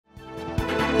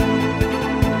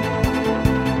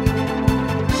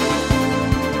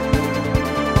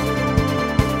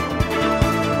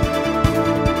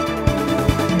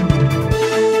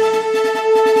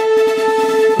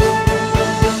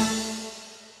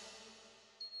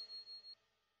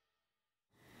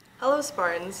Hello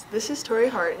Spartans, this is Tori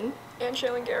Harton and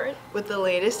Shaylin Garrett with the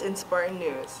latest in Spartan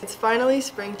news. It's finally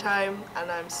springtime and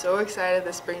I'm so excited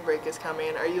the spring break is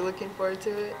coming. Are you looking forward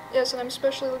to it? Yes, and I'm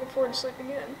especially looking forward to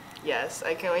sleeping in. Yes,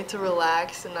 I can't wait to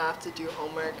relax and not have to do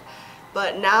homework.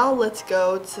 But now let's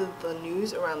go to the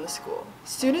news around the school.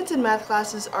 Students in math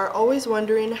classes are always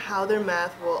wondering how their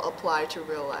math will apply to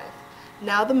real life.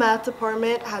 Now the math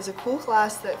department has a cool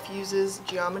class that fuses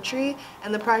geometry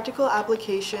and the practical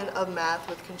application of math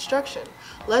with construction.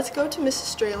 Let's go to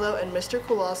Mrs. Strelo and Mr.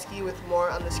 Kowalski with more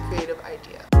on this creative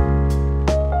idea.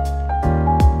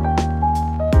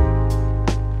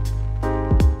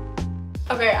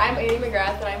 Okay, I'm Amy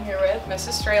McGrath and I'm here with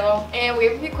Mrs. Strelo. And we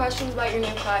have a few questions about your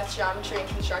new class, Geometry and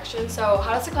Construction. So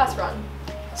how does the class run?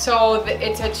 So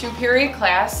it's a 2-period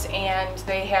class and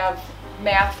they have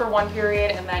math for 1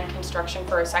 period and then construction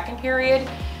for a 2nd period.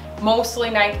 Mostly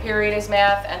 9th period is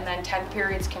math and then 10th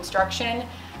period is construction.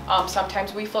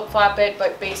 Sometimes we flip-flop it,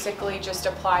 but basically just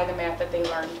apply the math that they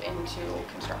learned into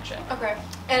construction. Okay.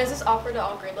 And is this offered to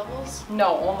all grade levels?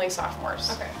 No, only sophomores.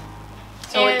 Okay.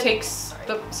 So it takes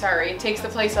the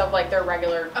place of like their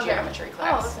regular geometry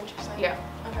class. Oh, that's interesting. Yeah.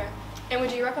 Okay. And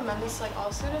would you recommend this to like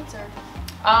all students or?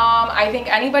 I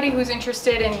think anybody who's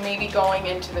interested in maybe going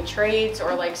into the trades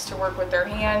or likes to work with their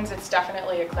hands, it's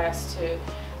definitely a class to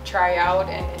try out,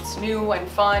 and it's new and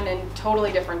fun and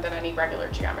totally different than any regular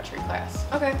geometry class.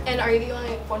 Okay. And are you the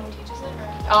only one who teaches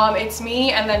it? Or? It's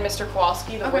me and then Mr.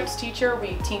 Kowalski, the OLCHS teacher.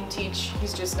 We team teach.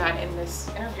 He's just not in this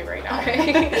interview right now.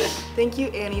 Okay. Thank you,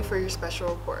 Annie, for your special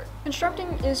report. Constructing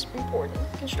is important.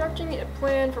 Constructing a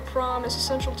plan for prom is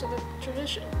essential to the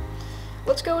tradition.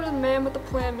 Let's go to the man with the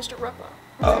plan, Mr. Repa.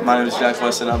 My name is Jack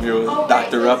Weston. I'm here with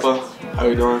Dr. Repa. How are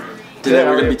you doing? Today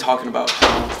we're going to be talking about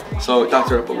prom. So,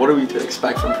 Dr. Repa, what are we to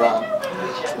expect from prom?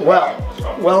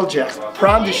 Well, Jack,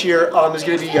 prom this year is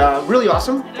going to be really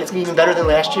awesome. It's going to be even better than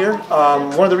last year.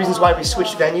 One of the reasons why we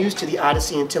switched venues to the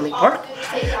Odyssey in Tinley Park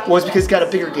was because it's got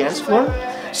a bigger dance floor.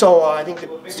 So I think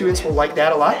the students will like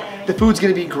that a lot. The food's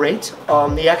going to be great.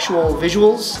 The actual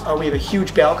visuals, we have a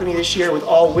huge balcony this year with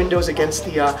all windows against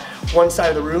the one side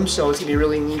of the room, so it's going to be a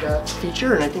really neat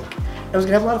feature, and I think everyone's going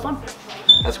to have a lot of fun.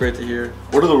 That's great to hear.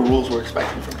 What are the rules we're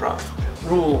expecting from prom?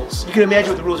 Rules. You can imagine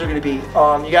what the rules are going to be.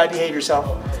 You got to behave yourself.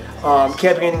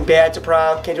 Can't bring anything bad to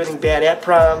prom, can't do anything bad at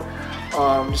prom.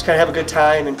 Just kind of have a good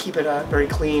time and keep it very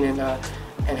clean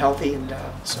and healthy, and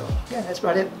so yeah, that's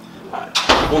about it.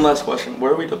 One last question.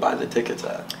 Where are we to buy the tickets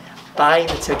at? Buying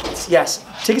the tickets. Yes,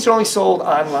 tickets are only sold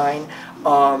online.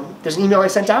 There's an email I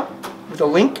sent out with a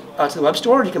link to the web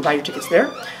store. You can buy your tickets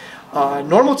there.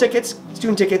 Normal tickets,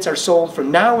 student tickets, are sold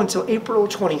from now until April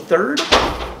 23rd.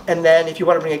 And then if you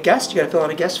want to bring a guest, you got to fill out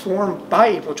a guest form by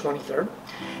April 23rd.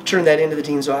 Turn that into the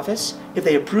dean's office. If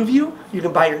they approve you, you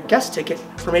can buy your guest ticket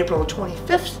from April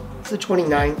 25th to the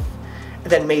 29th.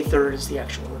 And then May 3rd is the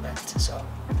actual event. So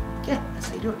yeah, that's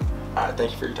how you do it.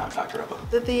 Thank you for your time, Dr. Repa.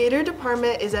 The theater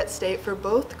department is at state for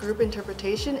both group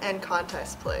interpretation and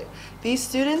contest play. These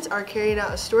students are carrying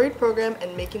out a storied program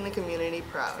and making the community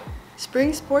proud.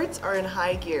 Spring sports are in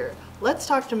high gear. Let's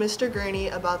talk to Mr. Gurney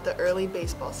about the early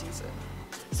baseball season.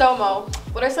 So Mo,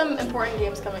 what are some important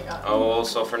games coming up? Oh, well,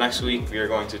 so for next week we are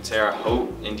going to Terre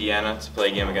Haute, Indiana to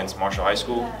play a game against Marshall High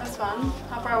School. That's fun.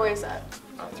 How far away is that?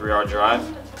 A 3-hour drive.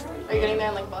 Are you getting there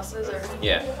in like buses or?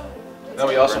 Yeah. Then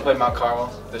we also play Mount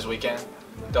Carmel this weekend,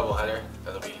 doubleheader.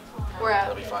 That'll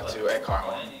be fun too at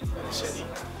Carmel in the city.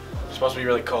 It's supposed to be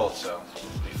really cold, so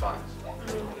it'll be fun.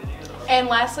 And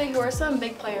lastly, who are some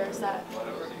big players that you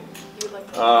would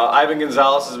like to Ivan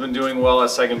Gonzalez has been doing well at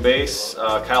second base.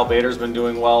 Kyle Bader's been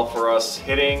doing well for us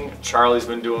hitting. Charlie's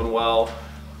been doing well.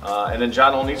 And then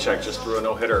John Olniczek just threw a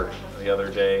no-hitter the other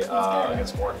day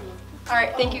against Morton. All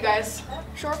right, thank you guys.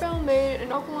 Short Bell made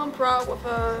an Oklahoma proud with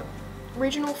a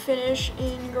regional finish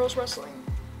in girls wrestling.